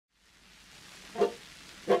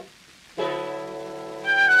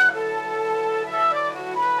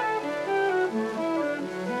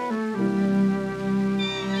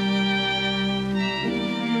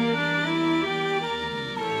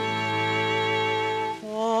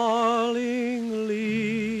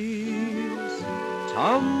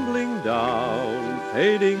tumbling down,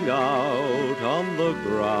 fading out on the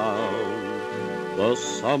ground. The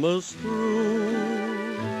summer's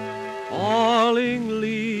through, falling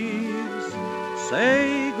leaves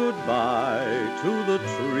say goodbye to the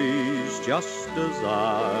trees, just as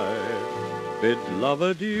I bid love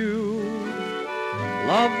adieu.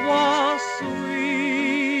 Love was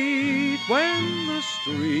sweet when the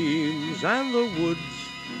streams and the woods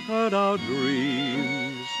heard our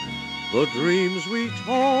dreams, the dreams we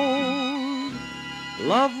told.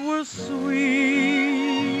 Love was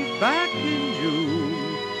sweet back in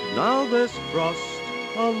June, now there's frost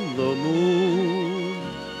on the moon.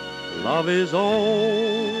 Love is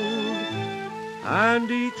old,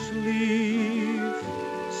 and each leaf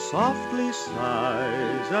softly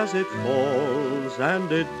sighs as it falls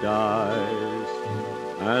and it dies.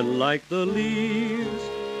 And like the leaves,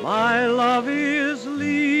 my love is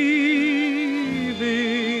leaving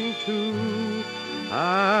too,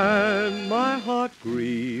 and my heart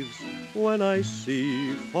grieves when I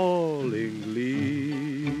see falling leaves.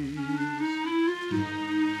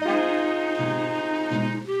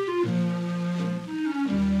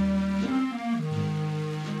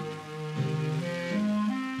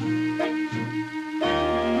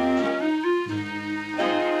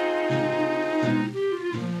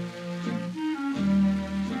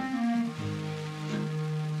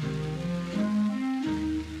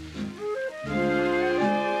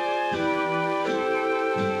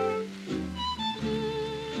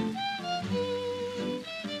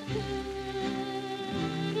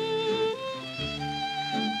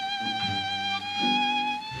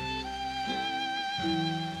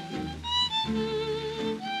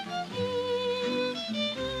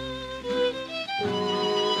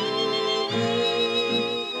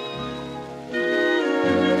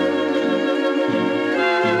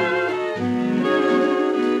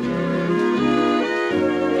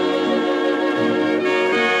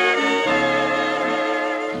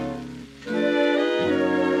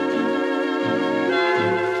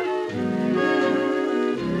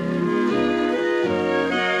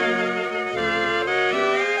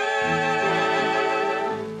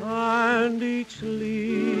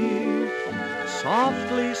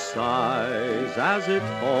 As it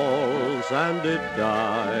falls and it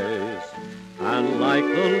dies, and like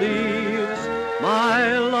the leaves,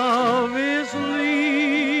 my love is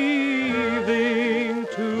leaving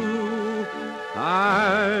too,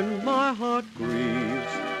 and my heart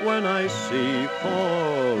grieves when I see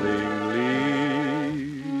falling